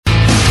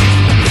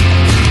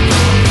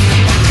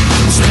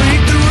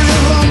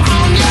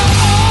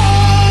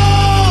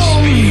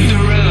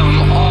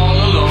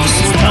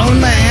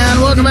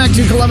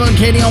Colombo and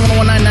Katie on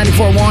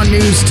 119.94.1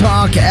 News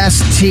Talk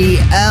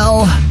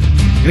STL.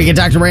 Going to get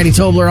Dr. Randy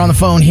Tobler on the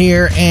phone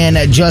here in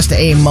just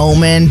a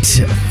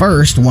moment.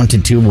 First,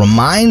 wanted to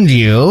remind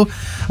you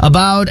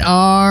about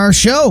our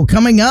show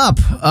coming up.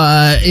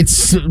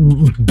 It's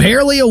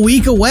barely a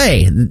week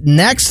away.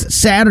 Next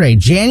Saturday,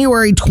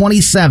 January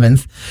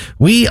 27th,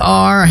 we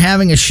are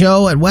having a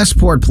show at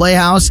Westport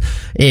Playhouse.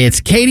 It's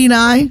Katie and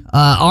I,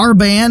 our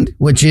band,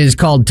 which is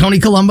called Tony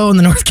Colombo and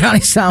the North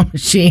County Sound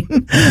Machine,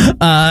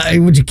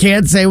 which you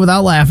can't say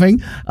without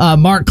laughing.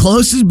 Mark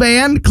Close's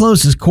band,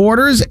 Close's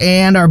Quarters,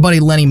 and our buddy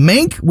Lenny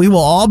Mink. We will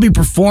all be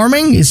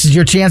performing. This is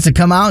your chance to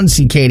come out and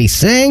see Katie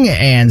sing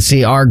and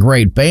see our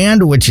great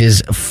band, which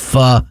is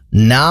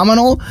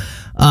phenomenal.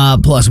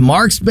 Plus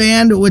Mark's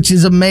band, which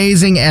is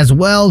amazing as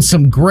well.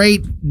 Some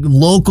great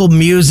local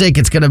music.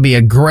 It's going to be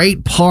a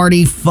great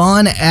party,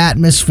 fun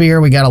atmosphere.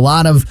 We got a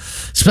lot of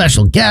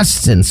special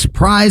guests and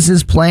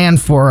surprises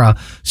planned for a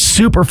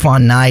super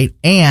fun night.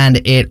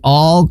 And it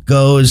all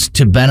goes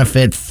to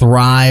benefit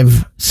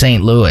Thrive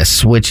St.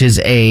 Louis, which is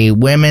a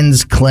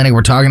women's clinic.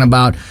 We're talking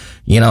about,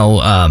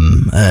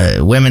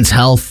 women's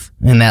health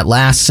in that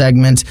last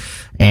segment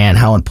and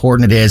how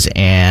important it is.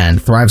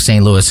 And Thrive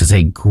St. Louis is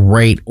a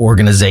great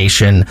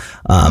organization.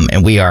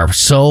 And we are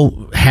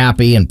so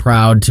happy and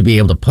proud to be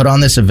able to put on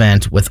this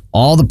event with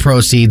all the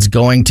proceeds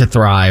going to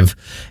Thrive.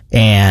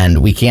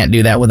 And we can't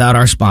do that without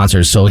our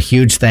sponsors. So a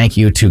huge thank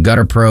you to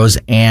Gutter Pros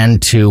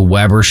and to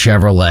Weber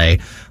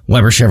Chevrolet.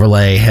 Weber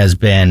Chevrolet has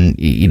been,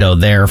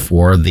 there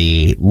for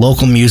the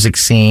local music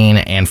scene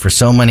and for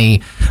so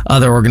many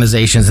other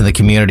organizations in the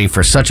community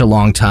for such a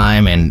long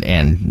time.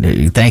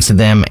 And thanks to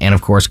them and,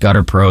 of course,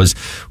 Gutter Pros,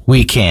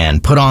 we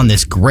can put on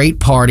this great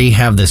party,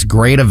 have this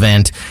great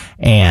event,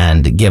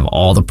 and give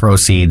all the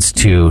proceeds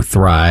to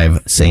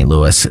Thrive St.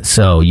 Louis.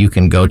 So you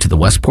can go to the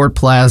Westport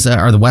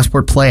Plaza or the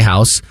Westport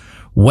Playhouse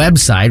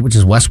website, which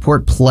is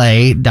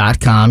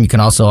westportplay.com. You can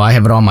also, I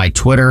have it on my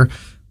Twitter.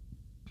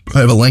 I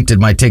have a link to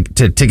my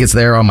tickets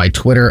there on my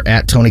Twitter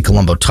at Tony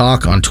Colombo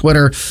Talk on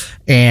Twitter.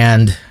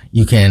 And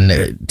you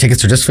can,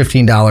 tickets are just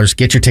 $15.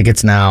 Get your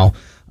tickets now.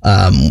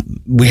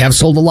 We have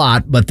sold a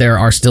lot, but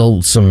there's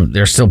still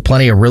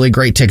plenty of really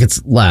great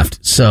tickets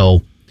left.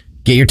 So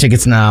get your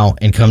tickets now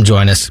and come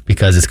join us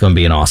because it's going to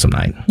be an awesome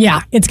night.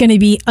 Yeah, it's going to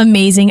be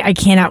amazing. I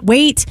cannot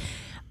wait.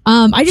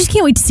 I just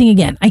can't wait to sing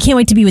again. I can't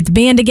wait to be with the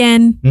band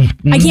again.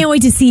 Mm-hmm. I can't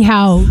wait to see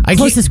how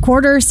Closest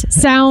Quarters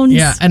sounds.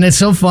 Yeah, and it's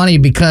so funny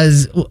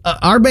because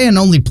our band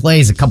only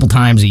plays a couple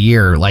times a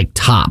year, like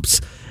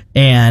tops.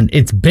 And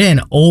it's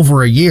been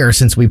over a year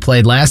since we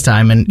played last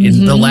time. And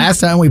the last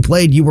time we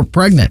played, you were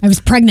pregnant. I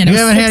was pregnant. You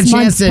haven't had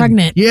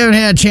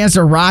a chance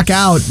to rock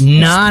out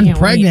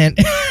non-pregnant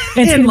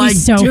in like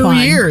so 2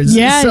 years.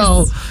 Yes.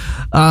 So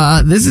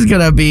this is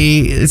gonna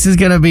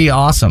be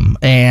awesome,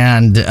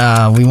 and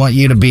we want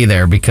you to be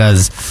there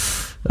because,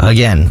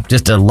 again,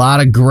 just a lot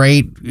of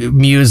great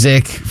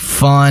music,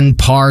 fun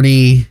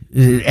party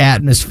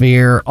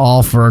atmosphere,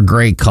 all for a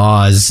great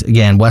cause.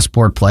 Again,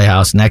 Westport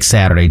Playhouse next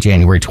Saturday,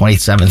 January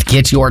 27th.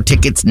 Get your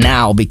tickets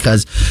now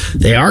because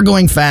they are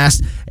going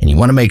fast, and you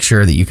want to make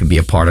sure that you can be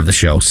a part of the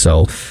show.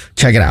 So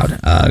check it out.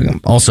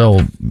 Also,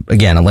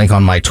 again, a link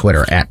on my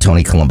Twitter at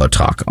Tony Colombo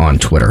Talk on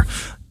Twitter.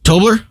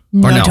 Tobler?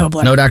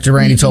 Tobler. No Dr.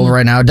 Randy Tobler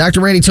right now. Dr.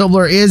 Randy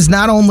Tobler is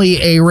not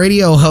only a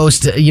radio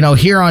host,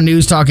 here on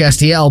News Talk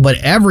STL, but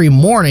every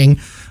morning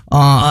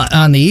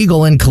on the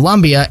Eagle in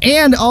Columbia,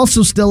 and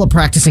also still a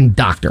practicing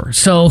doctor.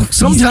 So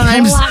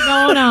sometimes he's got a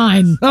lot going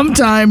on.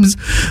 Sometimes,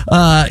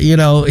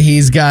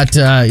 he's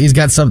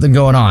got something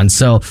going on.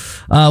 So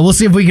we'll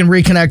see if we can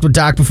reconnect with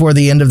Doc before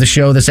the end of the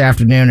show this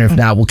afternoon. If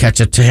not, we'll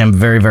catch up to him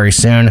very, very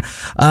soon.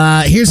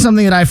 Here's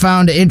something that I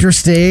found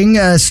interesting.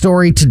 A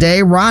story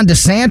today. Ron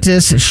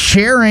DeSantis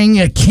sharing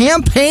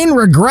campaign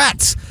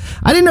regrets.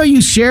 I didn't know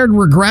you shared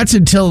regrets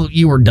until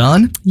you were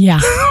done.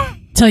 Yeah.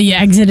 Till you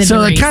exited the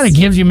race. It kind of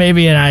gives you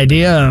maybe an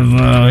idea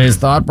of his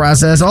thought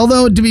process.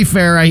 Although, to be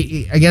fair, I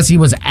guess he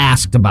was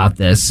asked about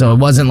this, so it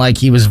wasn't like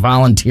he was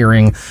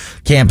volunteering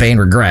campaign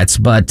regrets.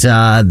 But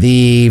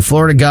the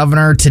Florida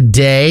governor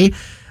today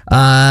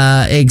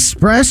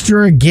expressed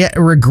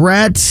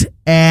regret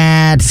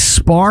at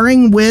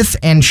sparring with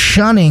and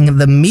shunning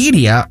the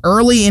media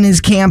early in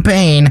his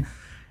campaign,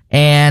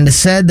 and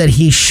said that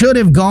he should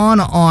have gone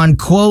on,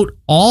 quote,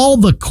 all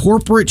the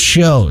corporate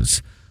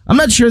shows. I'm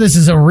not sure this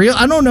is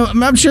I don't know. I'm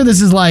not sure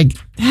this is like.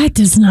 That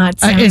does not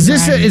sound right. Is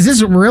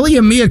this really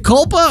a mea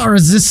culpa, or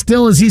is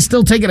he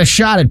still taking a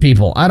shot at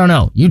people? I don't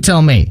know. You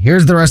tell me.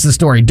 Here's the rest of the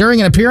story. During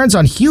an appearance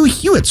on Hugh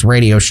Hewitt's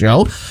radio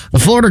show, the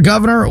Florida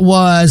governor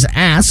was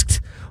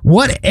asked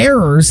what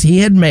errors he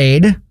had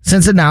made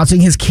since announcing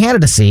his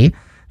candidacy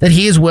that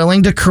he is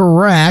willing to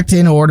correct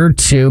in order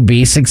to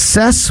be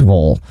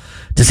successful.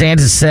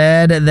 DeSantis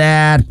said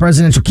that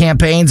presidential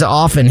campaigns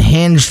often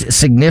hinged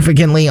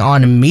significantly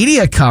on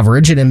media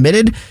coverage and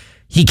admitted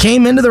he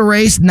came into the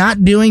race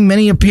not doing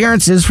many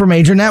appearances for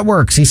major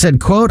networks. He said,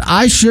 quote,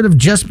 I should have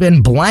just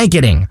been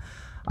blanketing.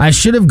 I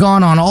should have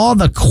gone on all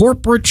the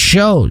corporate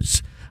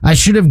shows. I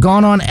should have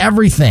gone on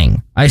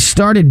everything. I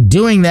started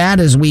doing that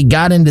as we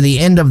got into the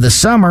end of the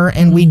summer,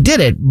 and we did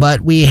it.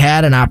 But we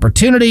had an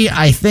opportunity,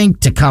 I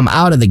think, to come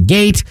out of the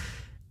gate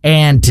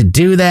and to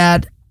do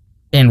that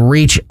and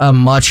reach a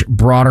much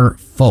broader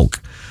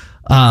folk.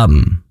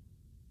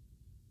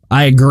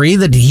 I agree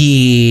that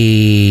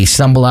he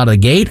stumbled out of the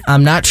gate.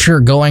 I'm not sure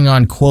going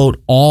on, quote,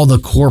 all the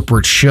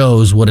corporate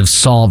shows would have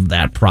solved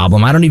that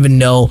problem. I don't even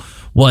know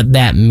what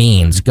that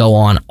means, go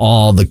on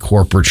all the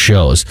corporate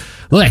shows.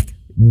 Look,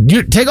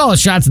 you take all the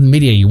shots in the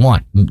media you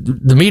want.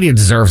 The media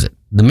deserves it.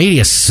 The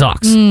media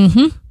sucks.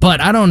 Mm-hmm. But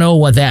I don't know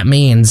what that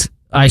means.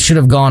 I should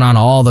have gone on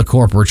all the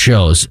corporate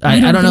shows. I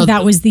don't know.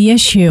 That was the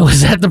issue.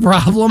 Was that the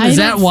problem? Is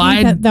that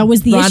why that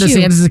was the issue? Ron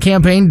DeSantis'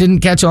 campaign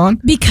didn't catch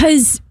on?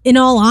 Because, in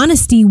all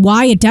honesty,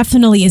 why it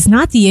definitely is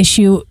not the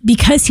issue,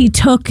 because he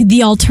took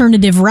the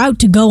alternative route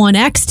to go on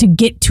X to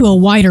get to a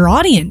wider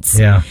audience.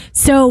 Yeah.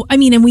 So, I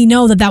mean, and we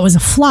know that was a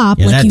flop,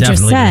 like you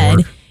just said.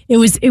 It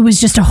was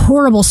just a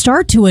horrible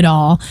start to it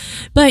all.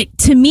 But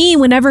to me,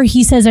 whenever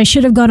he says I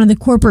should have gone on the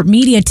corporate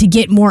media to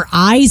get more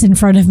eyes in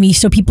front of me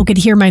so people could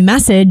hear my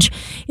message,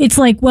 it's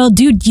like, well,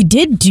 dude, you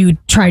did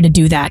try to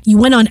do that. You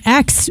went on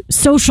X,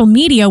 social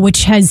media,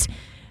 which has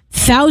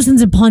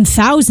thousands upon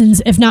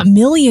thousands, if not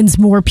millions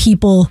more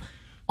people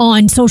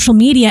on social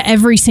media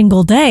every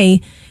single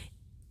day.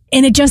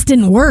 And it just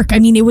didn't work. I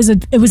mean, it was a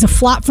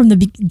flop from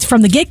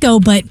the get-go,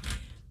 but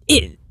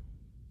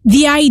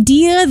the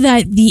idea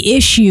that the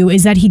issue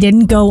is that he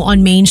didn't go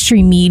on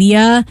mainstream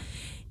media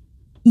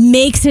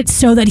makes it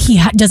so that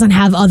he doesn't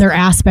have other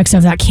aspects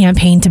of that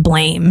campaign to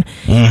blame.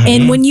 Mm-hmm.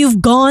 And when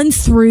you've gone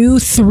through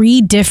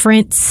 3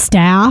 different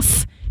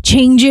staff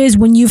changes,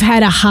 when you've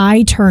had a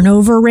high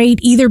turnover rate,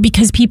 either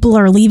because people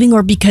are leaving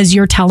or because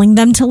you're telling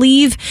them to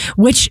leave,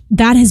 which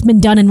that has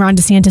been done in Ron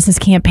DeSantis'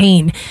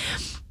 campaign,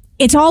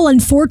 it's all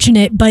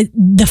unfortunate, but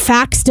the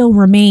fact still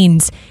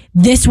remains.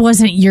 This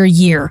wasn't your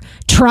year.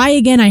 Try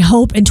again, I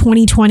hope, in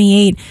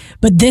 2028.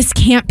 But this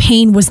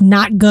campaign was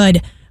not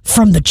good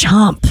from the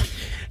jump.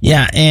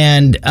 Yeah,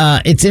 and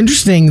it's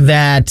interesting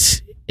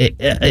that,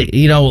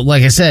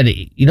 like I said,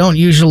 you don't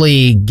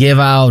usually give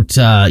out,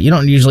 you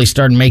don't usually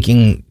start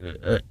making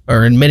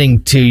or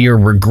admitting to your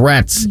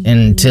regrets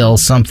until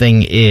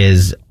something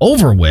is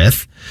over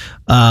with.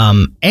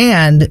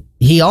 And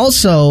he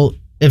also...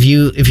 If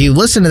you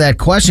listen to that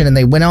question, and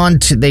they went on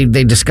to they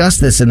discussed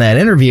this in that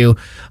interview,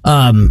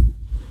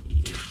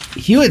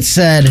 Hewitt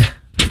said,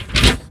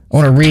 I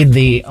want to read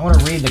the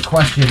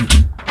question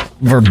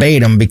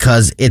verbatim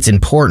because it's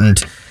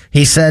important.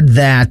 He said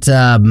that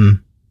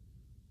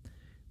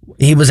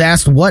he was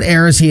asked what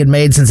errors he had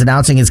made since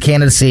announcing his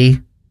candidacy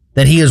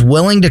that he is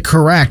willing to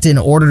correct in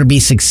order to be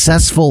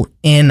successful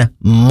in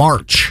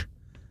March.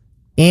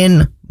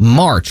 In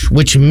March,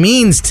 which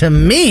means to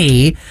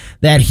me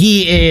that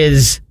he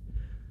is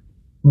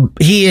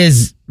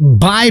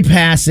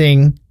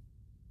bypassing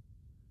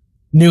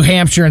New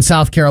Hampshire and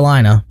South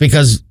Carolina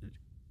because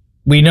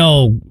we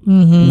know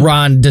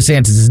Ron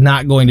DeSantis is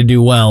not going to do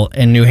well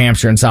in New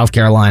Hampshire and South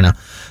Carolina.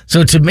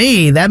 So to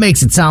me, that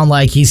makes it sound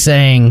like he's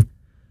saying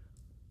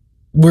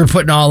we're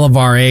putting all of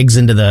our eggs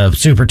into the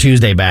Super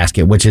Tuesday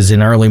basket, which is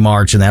in early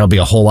March, and that'll be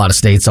a whole lot of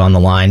states on the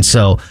line.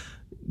 So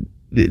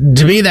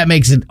to me, that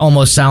makes it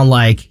almost sound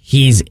like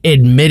he's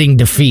admitting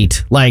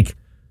defeat. Like,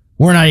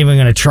 we're not even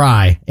going to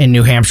try in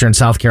New Hampshire and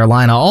South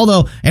Carolina.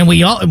 Although, and we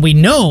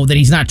know that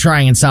he's not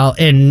trying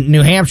in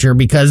New Hampshire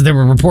because there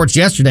were reports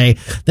yesterday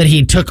that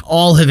he took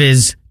all of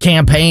his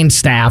campaign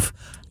staff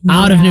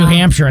out of New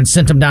Hampshire and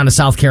sent them down to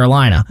South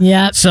Carolina.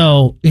 Yeah.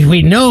 So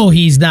we know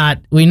he's not.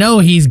 We know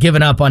he's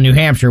given up on New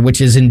Hampshire,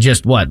 which is in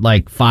just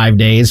 5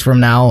 days from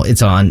now.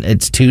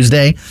 It's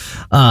Tuesday.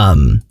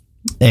 And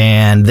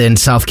then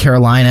South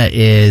Carolina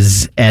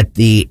is at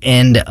the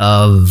end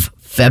of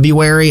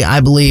February, I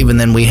believe, and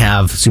then we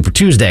have Super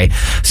Tuesday.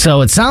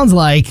 So it sounds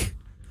like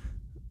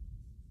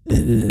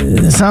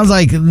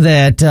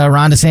that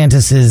Ron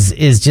DeSantis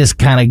is just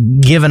kind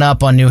of giving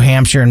up on New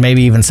Hampshire and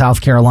maybe even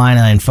South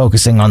Carolina and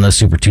focusing on those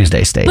Super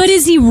Tuesday states. But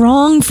is he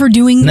wrong for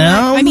doing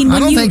that? No, I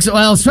don't think so.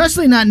 Well,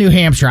 especially not New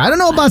Hampshire. I don't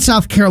know about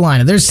South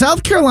Carolina. There's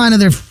South Carolina.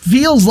 There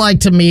feels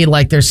like to me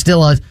like there's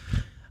still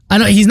I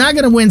know he's not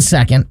going to win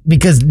second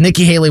because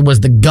Nikki Haley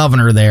was the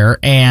governor there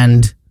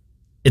and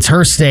it's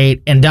her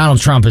state, and Donald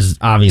Trump is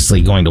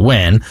obviously going to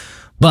win.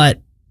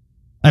 But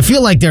I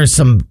feel like there's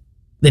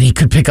that he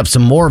could pick up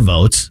some more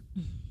votes,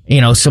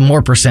 some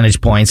more percentage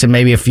points, and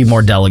maybe a few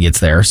more delegates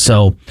there.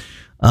 So,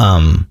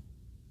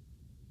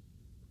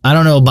 I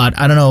don't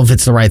know if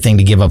it's the right thing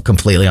to give up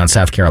completely on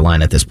South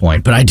Carolina at this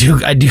point, but I do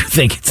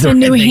think it's the right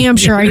New thing.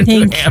 Hampshire. I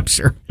think New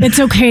Hampshire. It's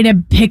okay to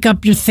pick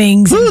up your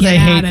things.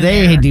 And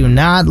They do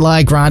not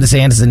like Ron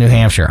DeSantis in New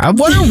Hampshire. I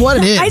wonder what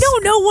it is. I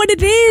don't know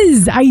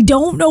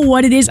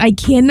what it is. I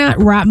cannot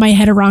wrap my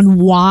head around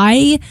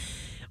why.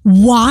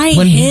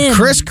 When him?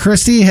 Chris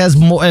Christie has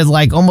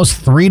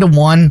almost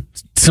 3-1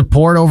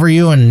 support over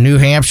you in New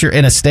Hampshire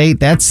in a state.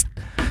 That's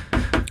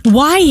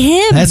why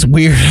him. That's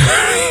weird.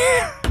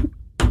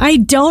 I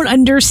don't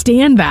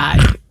understand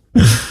that.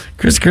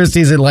 Chris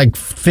Christie's at like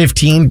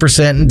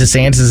 15% and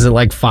DeSantis is at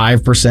like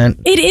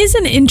 5%. It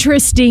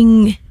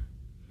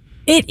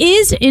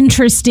is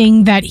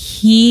interesting that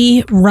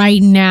he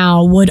right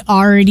now would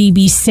already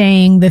be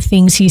saying the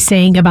things he's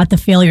saying about the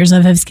failures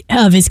of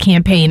his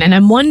campaign. And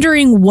I'm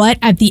wondering what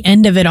at the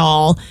end of it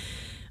all,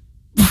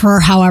 for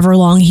however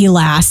long he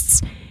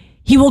lasts,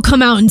 he will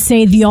come out and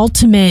say the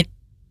ultimate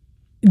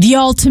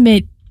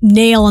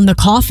nail in the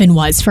coffin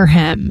was for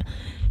him.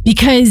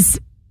 Because,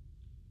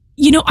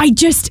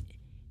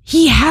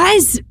 he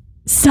has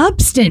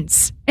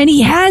substance and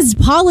he has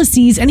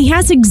policies and he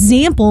has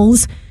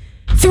examples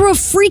through a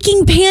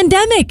freaking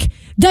pandemic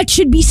that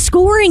should be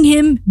scoring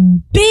him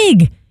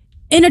big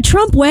in a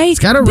Trump way. He's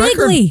got a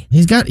bigly.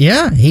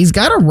 record. He's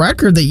got a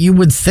record that you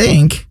would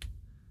think.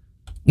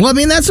 Well, I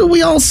mean, that's what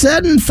we all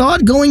said and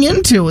thought going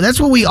into.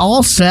 That's what we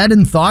all said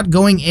and thought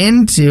going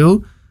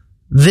into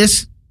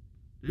this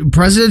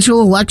presidential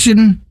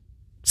election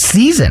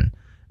season.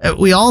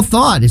 We all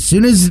thought as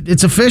soon as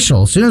it's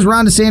official, as soon as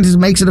Ron DeSantis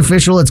makes it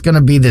official, it's going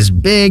to be this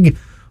big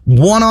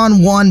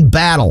one-on-one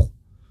battle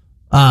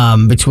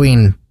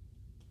between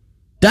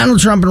Donald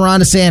Trump and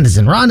Ron DeSantis.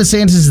 And Ron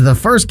DeSantis is the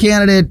first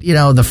candidate,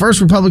 the first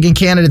Republican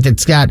candidate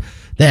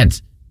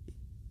that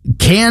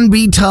can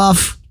be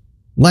tough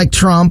like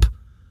Trump,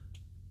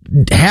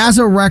 has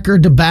a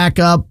record to back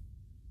up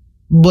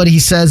what he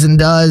says and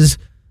does.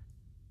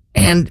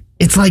 And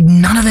it's like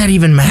none of that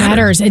even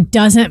matters. It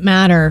doesn't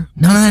matter.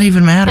 None of that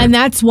even matters. And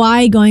that's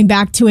why, going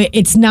back to it,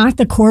 it's not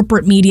the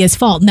corporate media's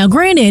fault. Now,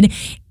 granted,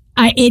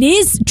 it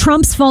is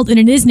Trump's fault and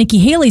it is Nikki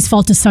Haley's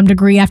fault to some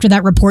degree after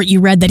that report you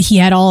read that he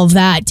had all of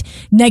that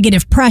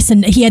negative press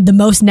and he had the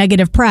most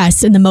negative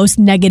press and the most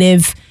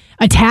negative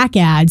attack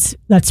ads.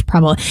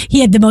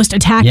 He had the most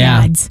attack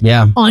ads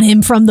on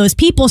him from those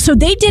people. So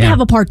they did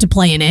have a part to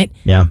play in it.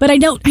 Yeah. But I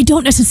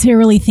don't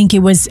necessarily think it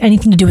was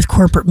anything to do with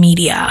corporate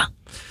media.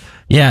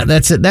 Yeah,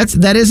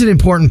 that is an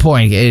important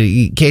point.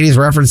 Katie's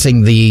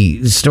referencing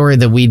the story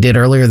that we did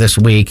earlier this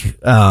week.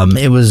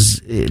 There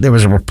was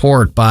a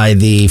report by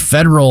the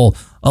Federal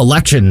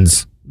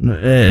Elections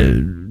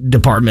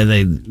Department,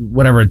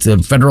 it's a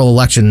Federal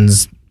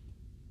Elections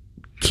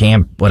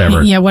Camp,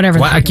 whatever. Yeah,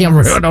 whatever. I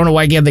don't know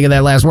why I can't think of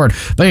that last word.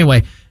 But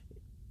anyway,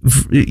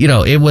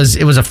 it was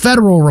a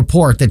federal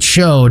report that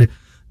showed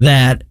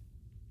that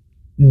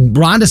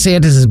Ron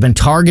DeSantis has been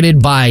targeted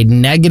by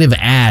negative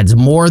ads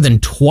more than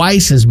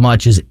twice as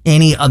much as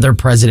any other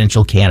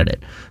presidential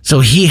candidate. So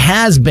he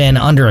has been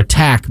under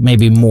attack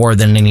maybe more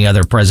than any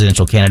other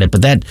presidential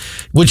candidate,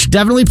 which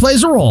definitely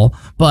plays a role,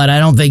 but I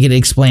don't think it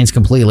explains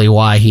completely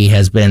why he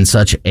has been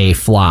such a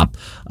flop.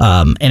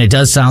 And it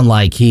does sound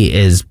like he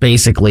is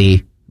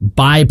basically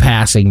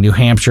bypassing New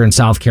Hampshire and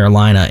South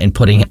Carolina and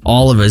putting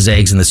all of his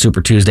eggs in the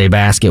Super Tuesday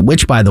basket,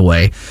 which, by the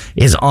way,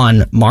 is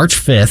on March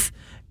 5th.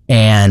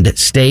 And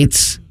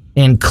states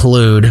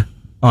include,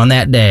 on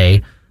that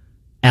day,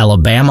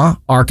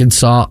 Alabama,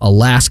 Arkansas,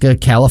 Alaska,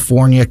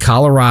 California,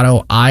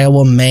 Colorado,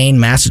 Iowa,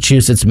 Maine,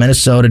 Massachusetts,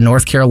 Minnesota,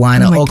 North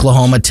Carolina,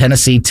 Oklahoma,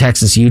 Tennessee,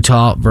 Texas,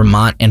 Utah,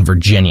 Vermont, and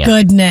Virginia.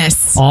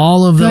 Goodness.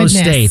 All of those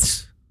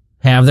states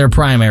have their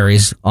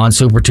primaries on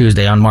Super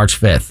Tuesday on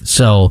March 5th.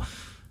 So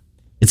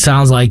it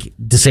sounds like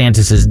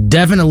DeSantis is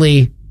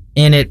definitely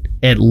in it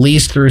at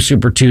least through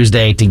Super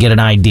Tuesday to get an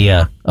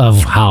idea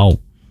of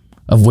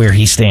where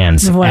he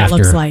stands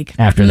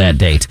after that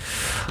date.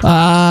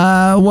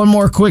 One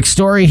more quick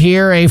story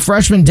here. A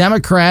freshman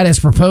Democrat has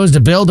proposed a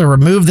bill to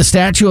remove the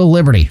Statue of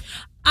Liberty.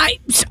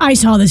 I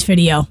saw this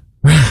video.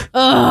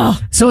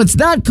 So it's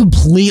not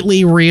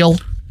completely real.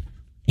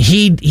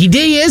 He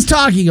is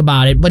talking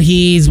about it, but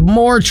he's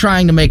more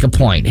trying to make a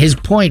point. His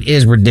point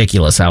is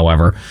ridiculous,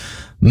 however.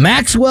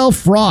 Maxwell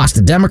Frost,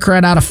 a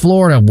Democrat out of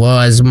Florida,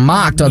 was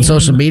mocked on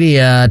social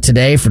media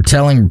today for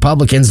telling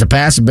Republicans to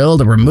pass a bill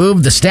to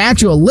remove the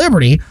Statue of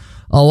Liberty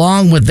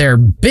along with their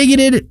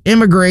bigoted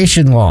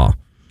immigration law.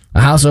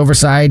 A House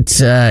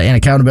Oversight and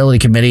Accountability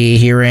Committee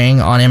hearing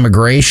on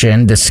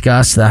immigration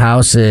discussed the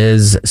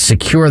House's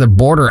Secure the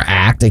Border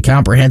Act, a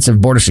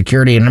comprehensive border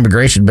security and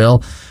immigration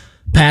bill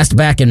passed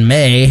back in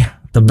May.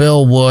 The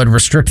bill would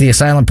restrict the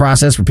asylum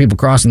process for people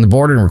crossing the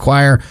border and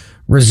require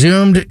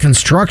resumed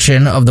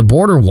construction of the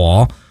border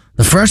wall.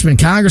 The freshman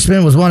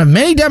congressman was one of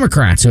many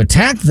Democrats who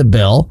attacked the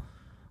bill,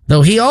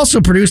 though he also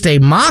produced a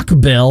mock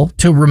bill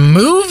to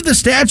remove the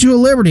Statue of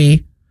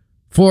Liberty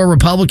for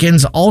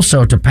Republicans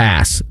also to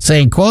pass,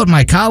 saying, quote,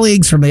 "My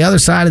colleagues from the other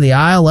side of the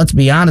aisle, let's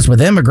be honest with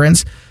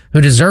immigrants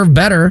who deserve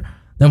better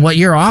than what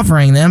you're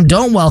offering them.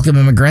 Don't welcome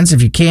immigrants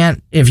if you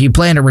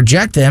plan to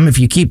reject them, if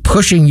you keep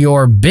pushing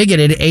your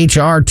bigoted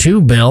H.R.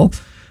 2 bill.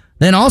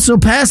 Then also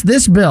pass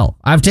this bill.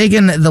 I've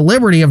taken the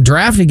liberty of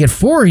drafting it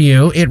for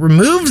you. It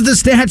removes the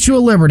Statue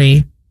of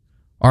Liberty,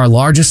 our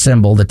largest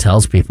symbol that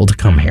tells people to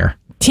come here."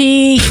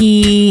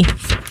 Tiki.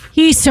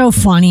 He's so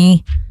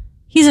funny.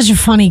 He's such a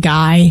funny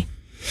guy.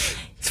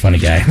 He's a funny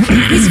guy.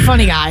 He's a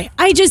funny guy.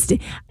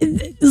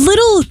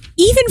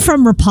 Even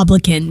from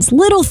Republicans,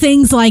 little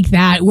things like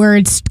that where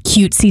it's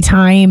cutesy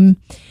time.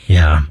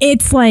 Yeah.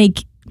 It's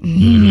like,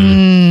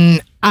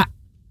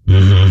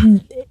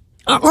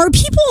 Are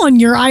people on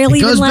your aisle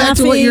even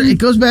laughing? It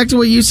goes back to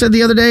what you said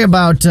the other day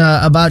about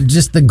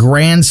just the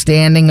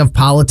grandstanding of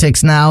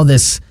politics now.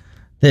 This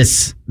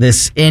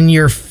in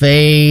your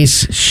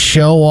face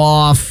show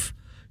off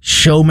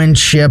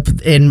showmanship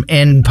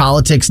in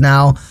politics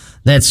now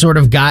that sort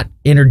of got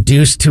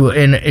introduced to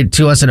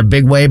us in a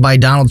big way by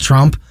Donald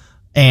Trump.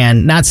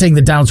 And not saying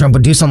that Donald Trump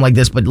would do something like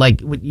this, but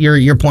like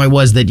your point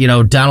was that,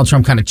 Donald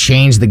Trump kind of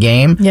changed the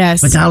game.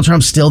 Yes. But Donald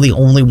Trump's still the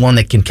only one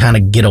that can kind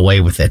of get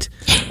away with it.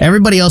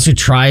 Everybody else who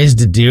tries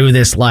to do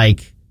this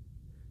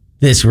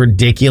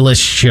ridiculous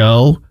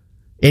show,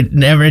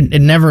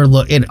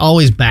 it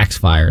always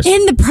backfires.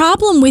 And the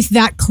problem with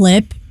that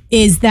clip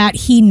is that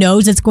he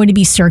knows it's going to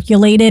be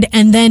circulated,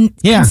 and then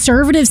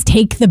conservatives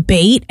take the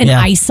bait and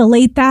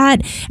isolate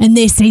that, and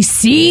they say,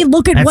 "See,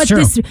 look at what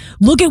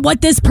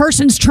this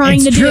person's trying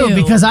to do." It's true,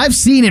 because I've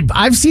seen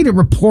it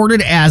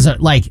reported as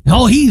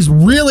he's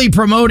really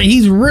promoting,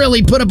 he's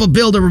really put up a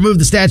bill to remove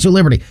the Statue of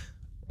Liberty.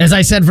 As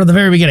I said from the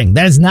very beginning,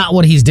 that is not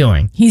what he's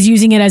doing. He's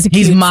using it as a cutesy.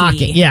 He's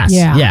mocking. Yes,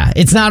 yeah.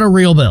 It's not a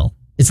real bill.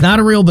 It's not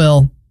a real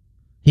bill.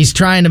 He's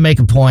trying to make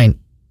a point.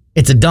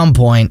 It's a dumb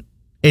point.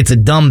 It's a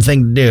dumb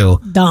thing to do.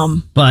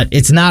 Dumb. But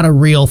it's not a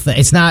real thing.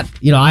 It's not,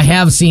 I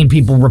have seen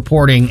people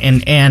reporting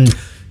and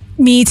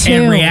me too.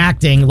 And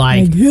reacting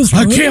like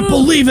I can't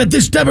believe it.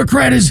 This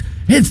Democrat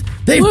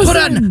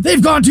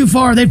they've gone too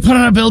far. They've put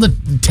on a bill to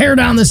tear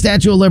down the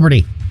Statue of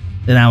Liberty.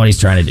 That's not what he's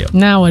trying to do.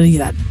 Now what is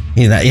that?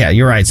 Yeah,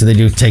 you're right. So they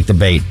do take the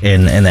bait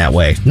in that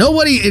way.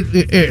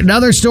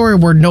 Another story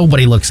where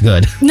nobody looks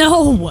good.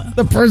 No.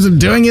 The person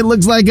doing it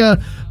looks like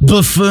a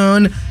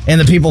buffoon,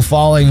 and the people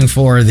falling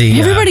for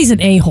the... Everybody's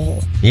an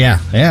a-hole. Yeah.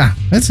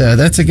 That's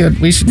a good...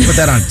 We should put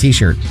that on a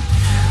t-shirt.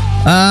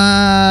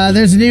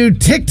 There's a new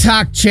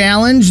TikTok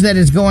challenge that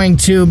is going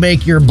to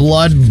make your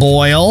blood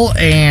boil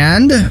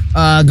and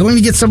going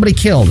to get somebody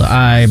killed,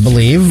 I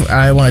believe.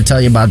 I want to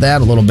tell you about that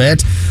a little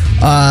bit.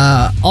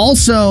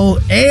 Also,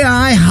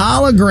 AI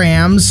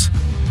holograms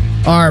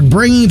are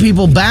bringing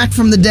people back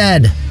from the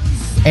dead.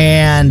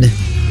 And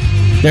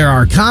there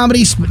are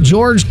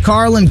George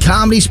Carlin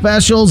comedy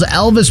specials,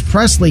 Elvis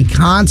Presley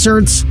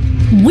concerts.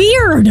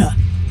 Weird.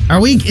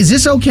 Is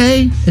this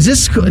okay? Is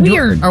this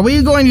weird? Are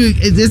we going to?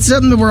 Is it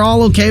something that we're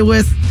all okay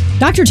with?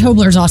 Dr.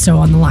 Tobler's also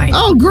on the line.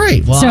 Oh,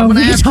 great! Well, I'm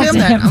going to ask him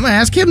that. I'm going to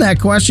ask him that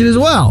question as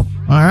well.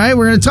 All right,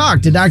 we're going to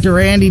talk to Dr.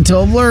 Randy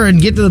Tobler and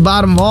get to the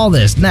bottom of all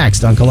this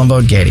next on Columbo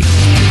and Katie.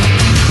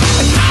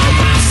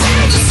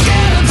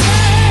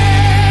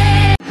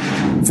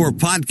 For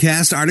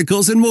podcast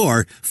articles and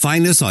more,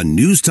 find us on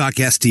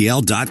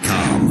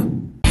newstalkstl.com.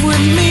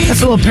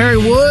 That's a little Perry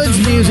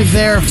Woods music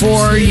there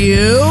for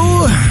you.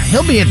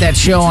 He'll be at that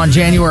show on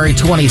January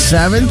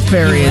 27th.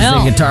 Perry is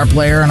the guitar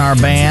player in our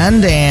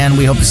band, and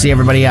we hope to see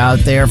everybody out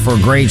there for a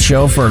great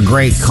show, for a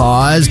great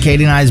cause.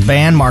 Katie and I's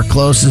band, Mark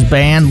Close's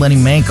band, Lenny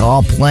Mink,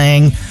 all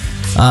playing.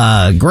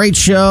 Great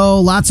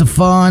show, lots of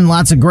fun,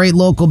 lots of great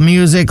local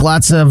music,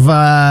 lots of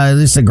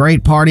just a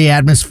great party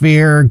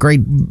atmosphere,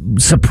 great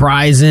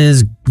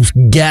surprises,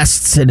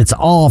 guests, and it's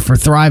all for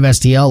Thrive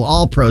STL.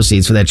 All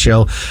proceeds for that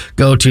show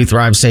go to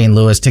Thrive St.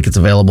 Louis. Tickets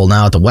available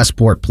now at the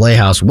Westport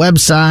Playhouse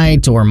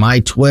website or my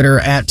Twitter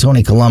at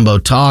Tony Colombo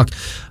Talk.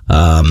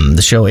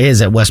 The show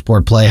is at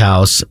Westport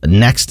Playhouse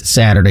next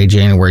Saturday,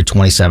 January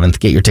 27th.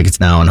 Get your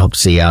tickets now and hope to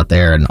see you out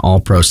there. And all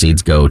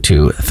proceeds go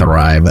to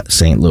Thrive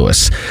St.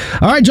 Louis.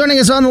 All right, joining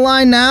us on the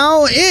line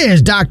now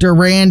is Dr.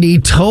 Randy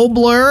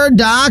Tobler.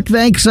 Doc,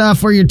 thanks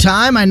for your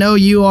time. I know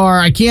you are,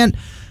 I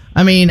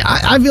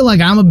feel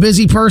like I'm a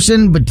busy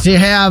person, but to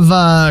have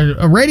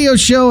a radio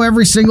show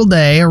every single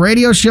day, a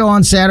radio show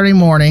on Saturday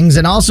mornings,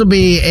 and also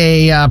be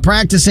a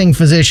practicing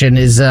physician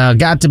is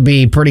got to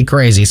be pretty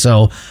crazy.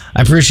 So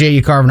I appreciate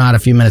you carving out a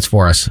few minutes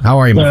for us. How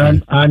are you, my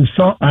friend? I'm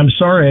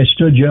sorry I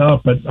stood you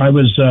up, but I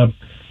was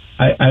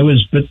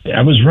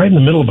right in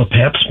the middle of a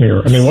pap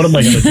smear. What am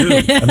I going to do?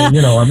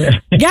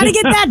 Got to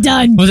get that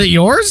done. Was it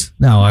yours?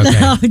 No,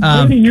 okay.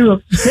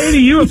 Katie,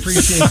 you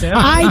appreciate that.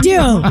 I do.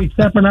 I'll be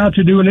stepping out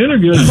to do an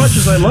interview as much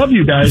as I love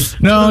you guys.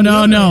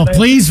 No.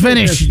 Please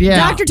finish.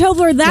 Yeah. Dr.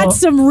 Tobler, that's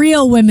some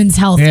real women's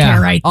health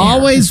care right there.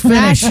 Always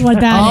finish. That's what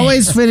that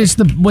Always is. finish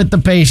with the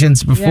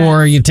patients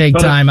before you take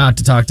time out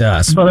to talk to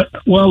us. But,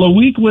 a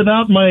week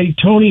without my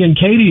Tony and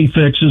Katie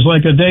fix is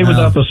like a day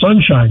without the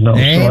sunshine, though.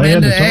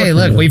 Hey,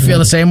 look, we feel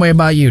the same way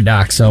about you,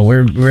 Doc, so we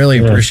really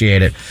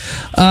appreciate it.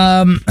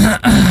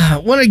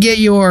 Want to get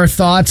your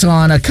thoughts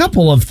on a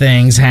couple of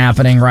things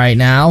happening right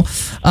now.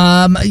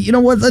 You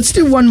know what? Let's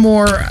do one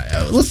more.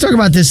 Let's talk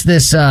about this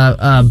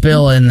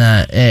bill in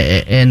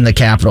the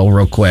Capitol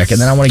real quick,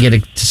 and then I want to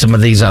get to some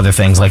of these other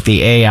things like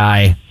the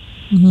AI.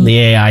 The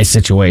AI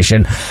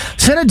situation.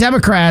 Senate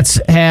Democrats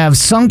have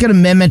sunk an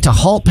amendment to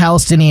halt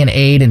Palestinian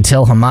aid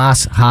until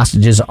Hamas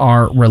hostages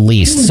are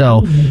released.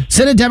 So,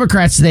 Senate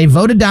Democrats, they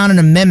voted down an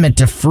amendment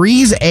to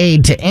freeze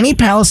aid to any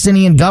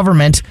Palestinian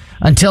government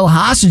until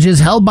hostages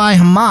held by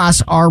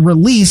Hamas are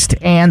released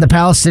and the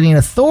Palestinian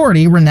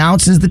Authority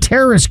renounces the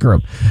terrorist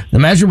group. The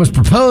measure was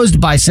proposed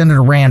by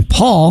Senator Rand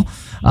Paul.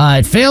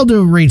 It failed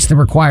to reach the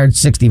required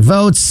 60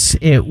 votes.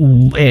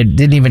 It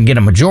didn't even get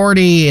a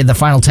majority. The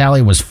final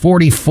tally was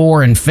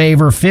 44 in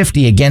favor,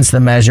 50 against the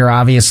measure.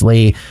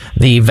 Obviously,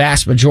 the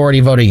vast majority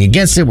voting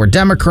against it were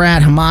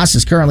Democrat. Hamas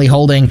is currently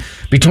holding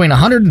between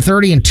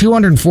 130 and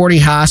 240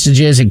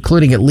 hostages,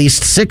 including at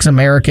least 6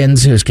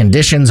 Americans whose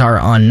conditions are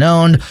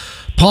unknown.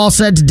 Paul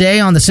said today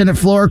on the Senate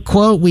floor,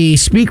 quote, "We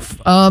speak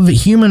of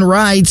human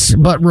rights,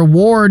 but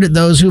reward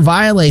those who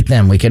violate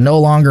them. We can no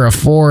longer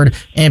afford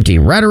empty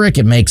rhetoric.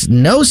 It makes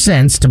no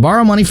sense to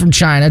borrow money from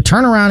China,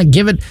 turn around and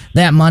give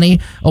that money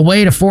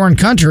away to foreign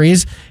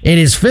countries. It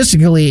is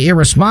fiscally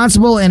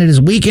irresponsible, and it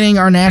is weakening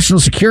our national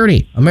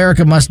security.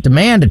 America must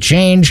demand a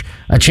change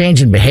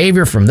in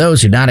behavior from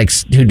those who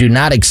do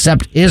not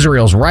accept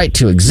Israel's right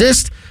to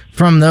exist,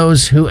 from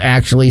those who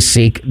actually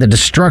seek the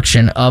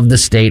destruction of the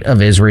state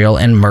of Israel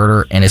and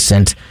murder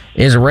innocent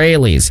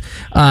Israelis."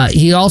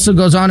 He also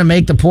goes on to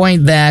make the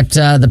point that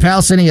the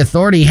Palestinian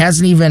Authority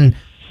hasn't even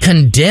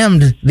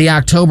condemned the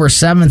October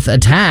 7th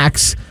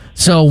attacks.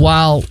 So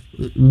while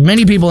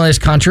many people in this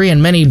country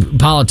and many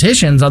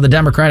politicians on the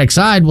Democratic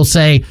side will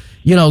say,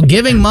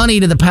 giving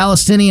money to the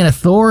Palestinian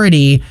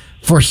Authority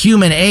for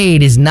human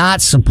aid is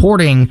not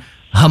supporting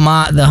the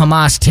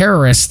Hamas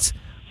terrorists,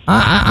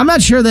 I'm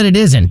not sure that it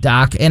isn't,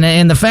 Doc.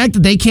 And the fact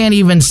that they can't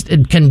even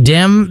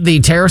condemn the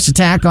terrorist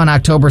attack on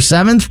October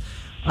 7th,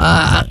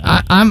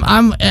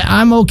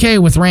 I'm okay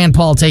with Rand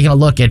Paul taking a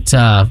look at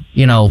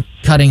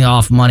cutting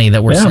off money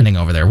that we're sending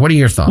over there. What are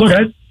your thoughts?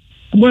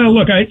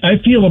 Look, I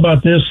feel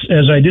about this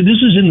as I did.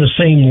 This is in the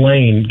same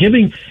lane.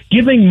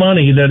 Giving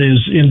money that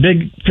is in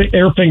big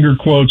air finger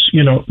quotes,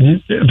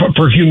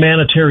 for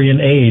humanitarian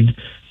aid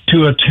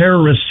to a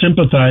terrorist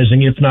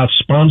sympathizing, if not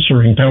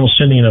sponsoring,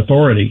 Palestinian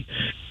Authority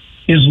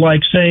is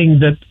like saying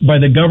that by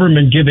the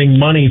government giving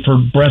money for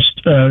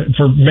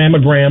for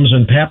mammograms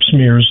and pap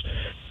smears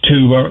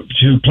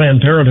to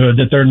Planned Parenthood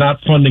that they're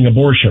not funding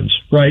abortions,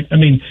 right? I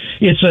mean,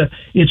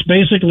 it's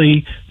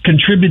basically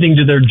contributing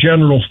to their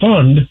general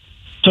fund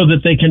so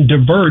that they can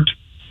divert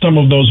some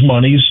of those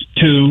monies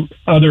to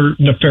other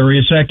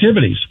nefarious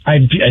activities.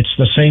 It's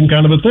the same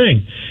kind of a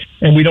thing.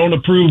 And we don't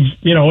approve,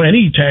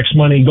 any tax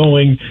money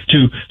going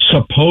to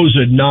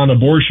supposed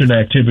non-abortion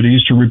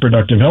activities to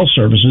reproductive health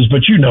services,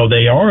 but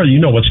they are. You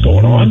know what's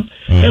going on.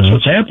 Mm-hmm. That's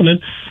what's happening.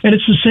 And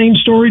it's the same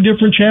story,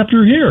 different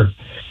chapter here.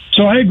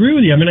 So I agree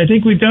with you. I mean, I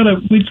think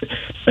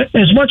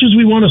as much as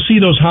we want to see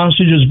those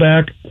hostages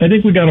back, I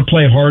think we got to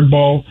play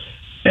hardball.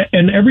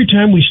 And every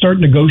time we start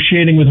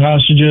negotiating with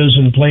hostages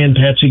and playing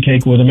patsy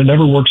cake with them, it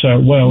never works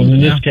out well. And in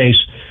this case,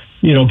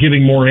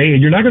 giving more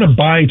aid, you're not going to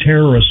buy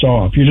terrorists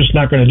off. You're just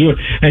not going to do it.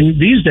 And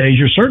these days,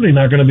 you're certainly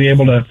not going to be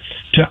able to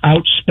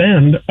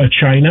outspend a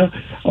China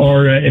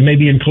or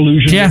maybe in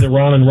collusion with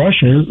Iran and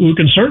Russia, who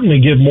can certainly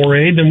give more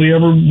aid than we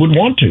ever would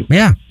want to.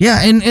 Yeah.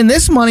 And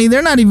this money,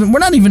 we're not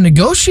even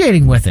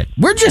negotiating with it.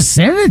 We're just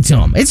sending it to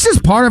them. It's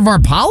just part of our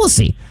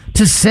policy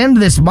to send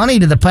this money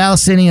to the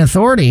Palestinian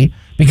Authority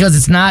because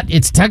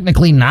it's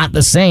technically not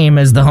the same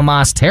as the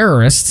Hamas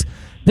terrorists.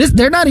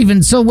 We're not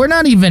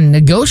even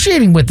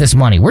negotiating with this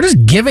money. We're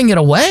just giving it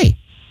away.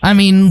 I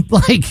mean,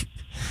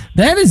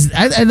 that is,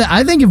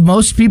 I think if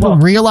most people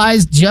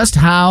realize just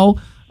how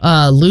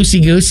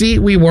loosey-goosey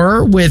we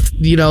were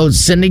with,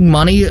 sending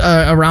money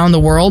around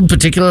the world,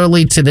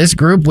 particularly to this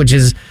group, which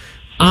is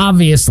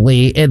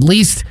obviously at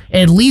least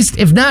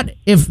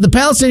if the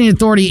Palestinian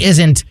Authority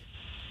isn't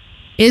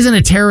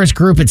a terrorist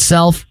group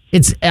itself,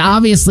 it's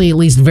obviously at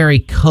least very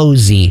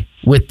cozy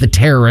with the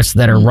terrorists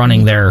that are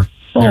running their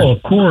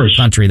of course,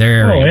 country,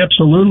 their area. Oh,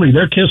 absolutely.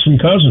 They're kissing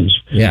cousins.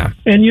 Yeah.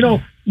 And,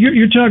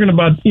 you're talking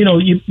about,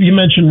 you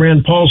mentioned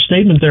Rand Paul's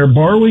statement there,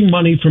 borrowing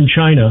money from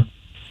China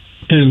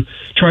to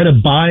try to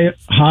buy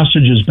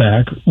hostages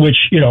back, which,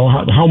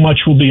 how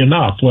much will be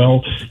enough?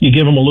 Well, you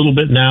give them a little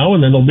bit now,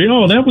 and then they'll be,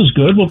 that was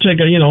good. We'll take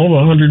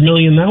 $100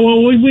 million now.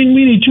 Well, we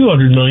need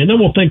 $200 million. Then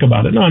we'll think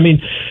about it. No, I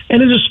mean,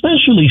 and it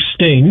especially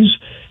stings,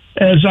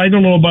 as I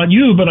don't know about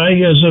you, but I,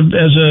 as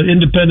a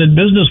independent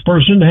business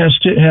person,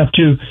 have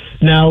to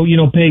now,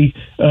 pay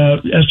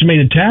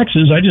estimated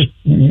taxes.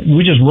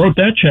 We just wrote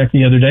that check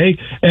the other day.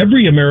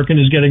 Every American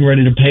is getting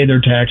ready to pay their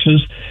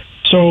taxes.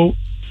 So,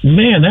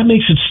 man, that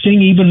makes it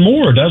sting even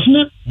more, doesn't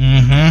it?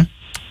 Mm-hmm.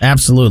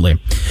 Absolutely.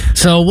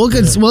 So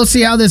we'll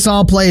see how this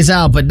all plays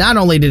out. But not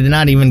only did it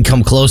not even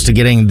come close to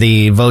getting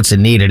the votes it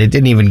needed, it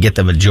didn't even get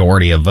the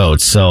majority of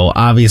votes. So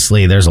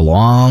obviously there's a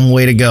long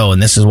way to go.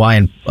 And this is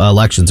why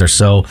elections are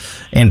so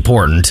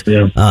important.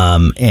 Yeah.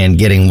 And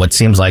getting what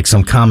seems like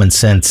some common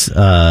sense,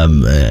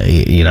 ruling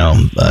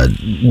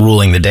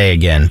the day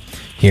again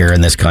here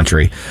in this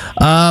country.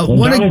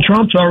 Donald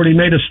Trump's already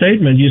made a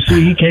statement. You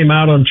see, he came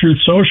out on Truth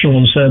Social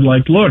and said,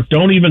 look,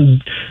 don't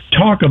even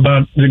talk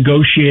about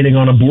negotiating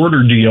on a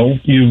border deal,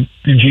 you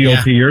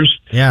GOPers.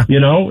 Yeah. You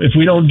know, if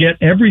we don't get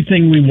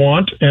everything we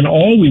want and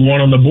all we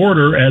want on the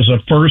border as a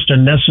first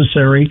and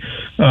necessary,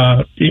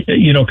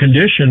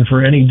 condition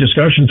for any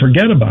discussion,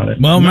 forget about it.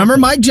 Well, remember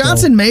Mike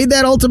Johnson made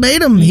that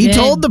ultimatum. He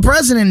told the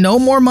president no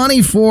more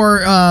money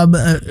for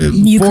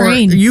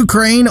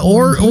Ukraine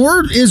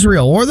or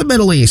Israel or the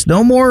Middle East.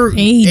 No more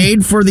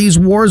aid for these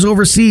wars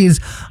overseas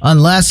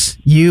unless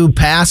you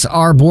pass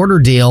our border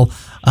deal.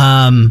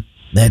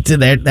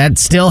 That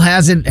still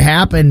hasn't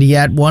happened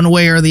yet, one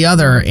way or the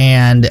other,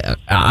 and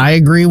I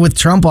agree with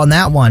Trump on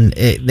that one.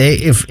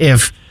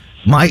 If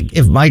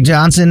Mike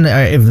Johnson,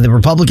 if the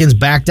Republicans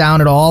back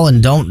down at all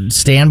and don't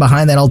stand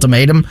behind that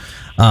ultimatum,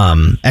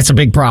 that's a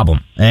big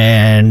problem,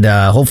 and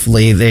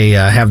hopefully they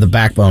have the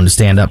backbone to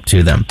stand up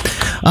to them.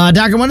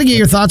 Doc, I want to get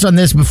your thoughts on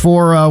this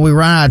before we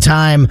run out of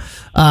time.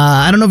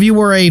 I don't know if you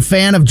were a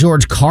fan of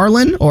George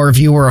Carlin or if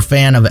you were a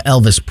fan of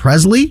Elvis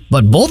Presley,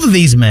 but both of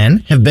these men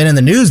have been in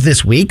the news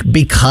this week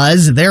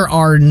because there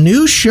are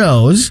new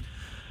shows.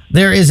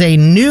 There is a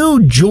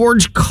new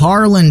George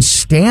Carlin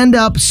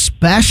stand-up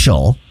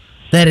special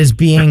that is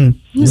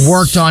being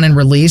worked on and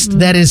released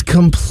that is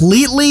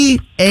completely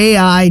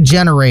AI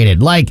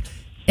generated. Like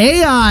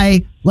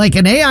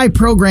an AI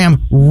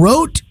program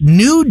wrote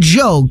new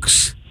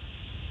jokes,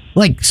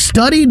 like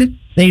studied.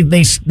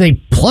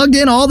 They plugged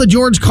in all the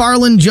George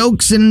Carlin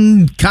jokes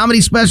and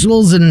comedy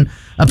specials and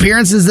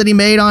appearances that he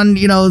made on,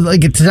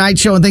 like a Tonight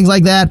Show and things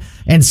like that,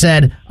 and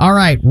said, all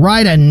right,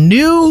 write a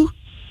new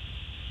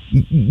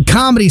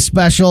comedy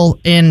special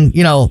in,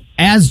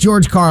 as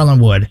George Carlin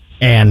would.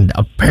 And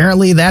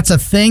apparently that's a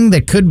thing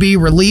that could be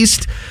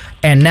released.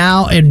 And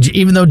now,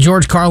 even though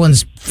George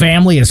Carlin's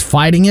family is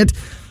fighting it,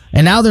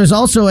 and now there's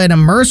also an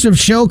immersive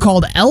show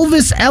called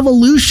Elvis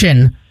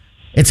Evolution.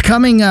 It's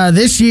coming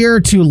this year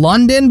to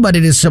London, but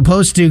it is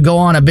supposed to go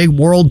on a big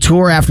world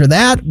tour after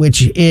that,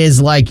 which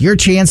is like your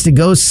chance to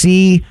go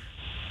see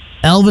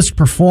Elvis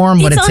perform,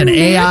 but it's an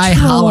AI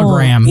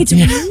hologram. It's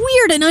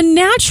weird and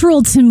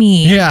unnatural to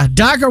me. Yeah.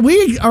 Doc,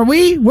 where are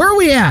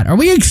we at? Are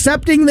we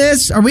accepting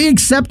this? Are we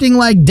accepting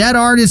like dead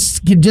artists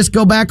can just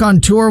go back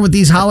on tour with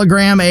these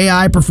hologram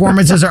AI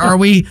performances? Or are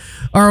we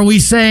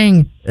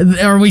saying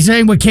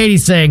what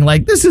Katie's saying?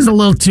 Like, this is a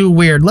little too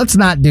weird. Let's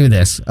not do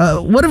this.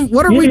 What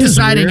are we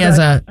deciding as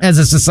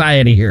a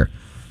society here?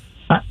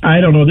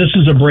 I don't know. This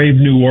is a brave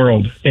new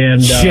world.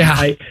 And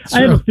I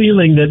have a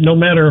feeling that no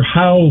matter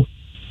how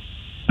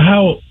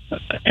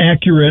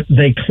accurate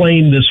they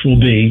claim this will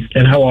be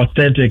and how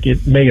authentic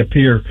it may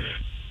appear,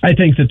 I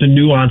think that the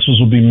nuances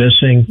will be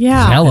missing.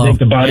 Yeah. I think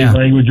the body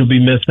language will be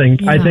missing.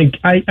 Yeah. I think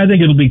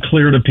it'll be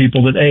clear to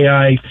people that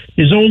AI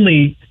is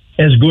only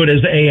as good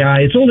as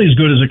AI. It's only as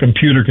good as a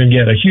computer can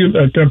get. A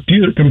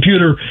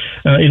computer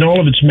in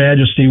all of its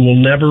majesty will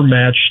never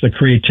match the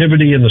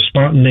creativity and the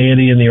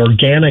spontaneity and the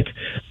organic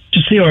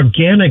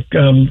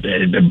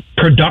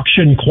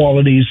production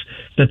qualities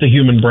that the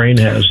human brain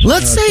has.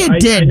 Let's say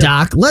it did,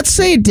 Doc. Let's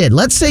say it did.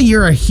 Let's say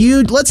you're a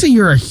huge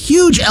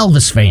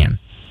Elvis fan,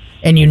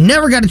 and you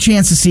never got a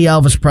chance to see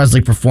Elvis Presley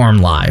perform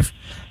live.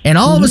 And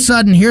all of a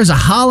sudden, here's a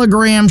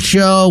hologram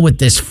show with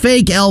this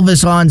fake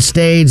Elvis on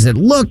stage that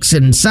looks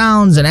and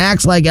sounds and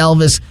acts like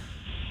Elvis.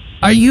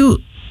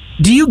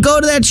 Do you go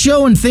to that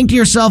show and think to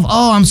yourself,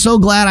 "Oh, I'm so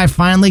glad I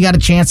finally got a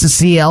chance to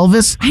see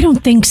Elvis"? I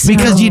don't think so.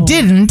 Because you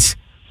didn't,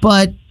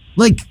 but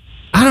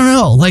I don't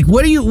know. Like,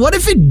 what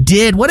if it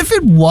did? What if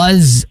it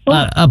was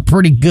a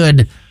pretty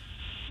good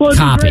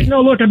copy?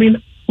 No, look, I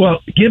mean,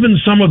 given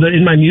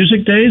in my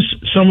music days,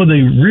 some of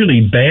the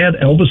really bad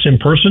Elvis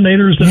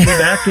impersonators that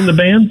would act in the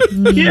band,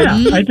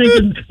 I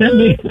think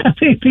that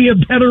may be a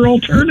better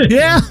alternative.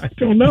 Yeah. I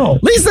don't know.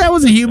 At least that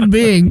was a human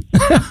being.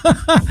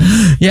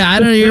 Yeah, I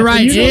don't know. You're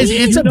right.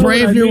 It's a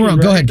brave new world.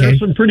 Right? Go ahead, Kate. There's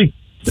some pretty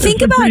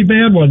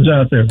bad ones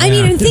out there. I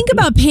mean, and think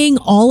about paying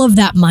all of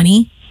that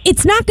money.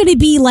 It's not going to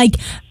be like,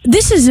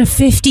 this is a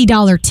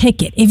 $50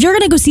 ticket. If you're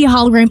going to go see a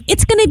hologram,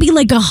 it's going to be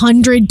like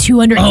 $100, $200.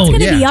 It's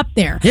going to be up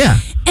there. Yeah.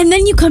 And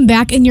then you come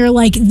back and you're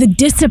like, the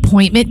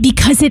disappointment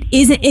because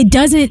it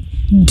doesn't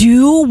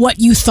do what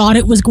you thought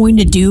it was going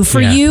to do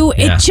for you.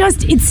 Yeah.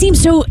 It seems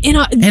so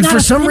and for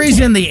some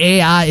reason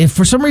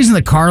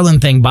the Carlin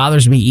thing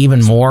bothers me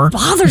even more.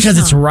 Because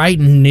it's right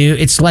and new.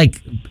 It's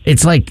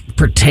like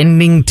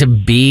pretending to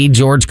be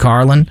George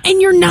Carlin.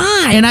 And you're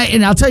not.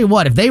 And I'll tell you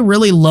what, if they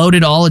really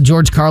loaded all of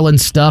George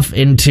Carlin's stuff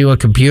into a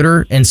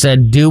computer and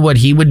said do what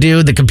he would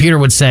do, the computer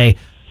would say,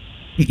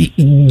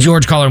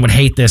 George Carlin would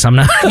hate this. I'm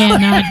not.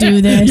 Cannot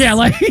do this. Yeah,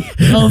 like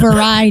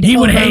override. He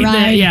would hate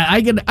that. Yeah,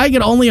 I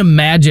could only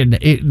imagine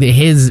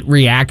his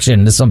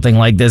reaction to something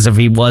like this if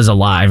he was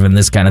alive and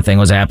this kind of thing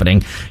was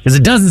happening, because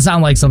it doesn't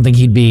sound like something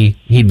he'd be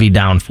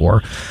down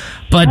for.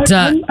 But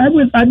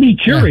I'd be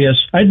curious.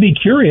 Yeah. I'd be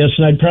curious,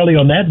 and I'd probably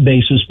on that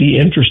basis be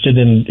interested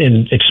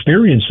in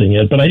experiencing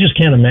it. But I just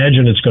can't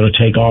imagine it's going to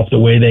take off the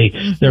way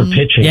they're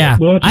pitching. Yeah,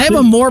 I have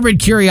a morbid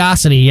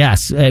curiosity.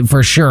 Yes,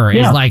 for sure.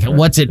 Yeah. It's like,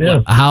 what's it?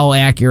 Yeah. How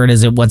accurate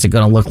is it? What's it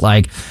going to look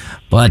like?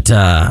 But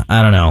I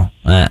don't know.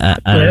 I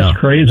don't know.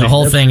 Crazy. The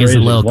whole thing is a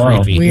little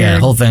creepy. Weird. Yeah,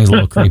 the whole thing's a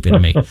little creepy to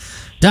me.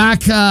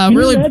 Doc, Can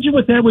really. you imagine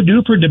what that would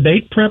do for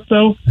debate prep,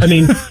 though? I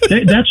mean,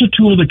 that's a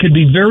tool that could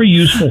be very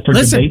useful for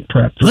debate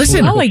prep.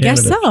 I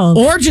guess so.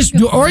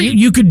 Or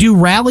you could do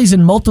rallies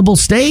in multiple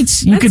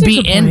states. You could be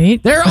in.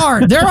 There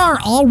are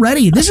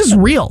already. This is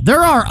real.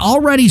 There are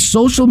already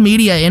social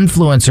media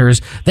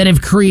influencers that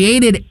have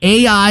created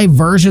AI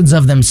versions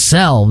of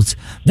themselves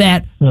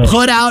that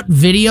put out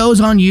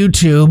videos on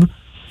YouTube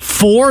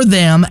for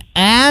them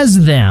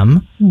as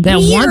them. That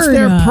once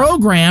they're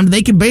programmed,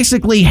 they can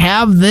basically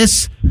have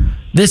this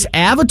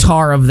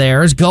avatar of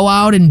theirs go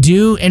out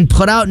and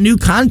put out new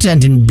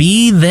content and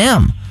be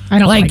them. I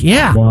don't like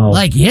yeah. Wow.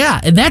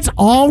 And that's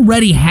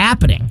already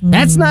happening.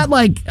 That's not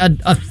like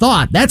a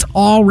thought. That's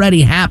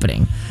already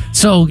happening.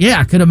 So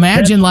yeah, could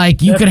imagine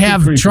you could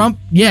have Trump.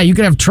 Yeah, you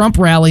could have Trump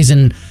rallies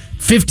in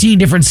 15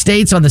 different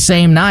states on the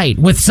same night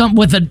with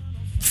a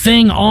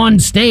thing on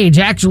stage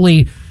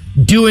actually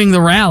doing the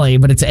rally,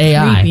 but it's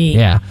AI. Creepy.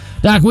 Yeah.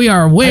 Doc, we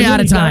are way out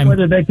of time.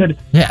 Whether they could,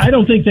 I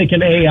don't think they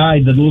can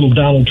AI the little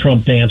Donald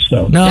Trump dance,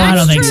 though. No, I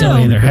don't think so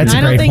either. That's a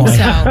great point.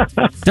 I don't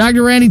think so.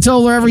 Dr. Randy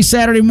Toller every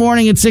Saturday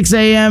morning at 6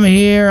 a.m.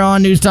 here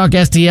on News Talk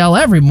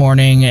STL, every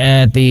morning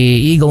at the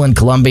Eagle in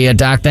Columbia.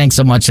 Doc, thanks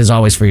so much as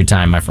always for your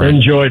time, my friend.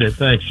 Enjoyed it.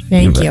 Thanks.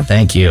 Thank you.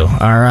 Thank you.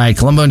 All right.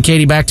 Columbo and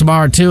Katie back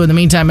tomorrow, too. In the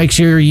meantime, make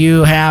sure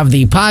you have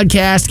the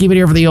podcast. Keep it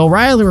here for the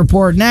O'Reilly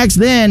Report next.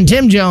 Then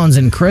Tim Jones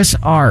and Chris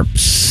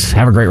Arps.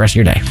 Have a great rest of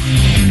your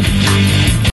day.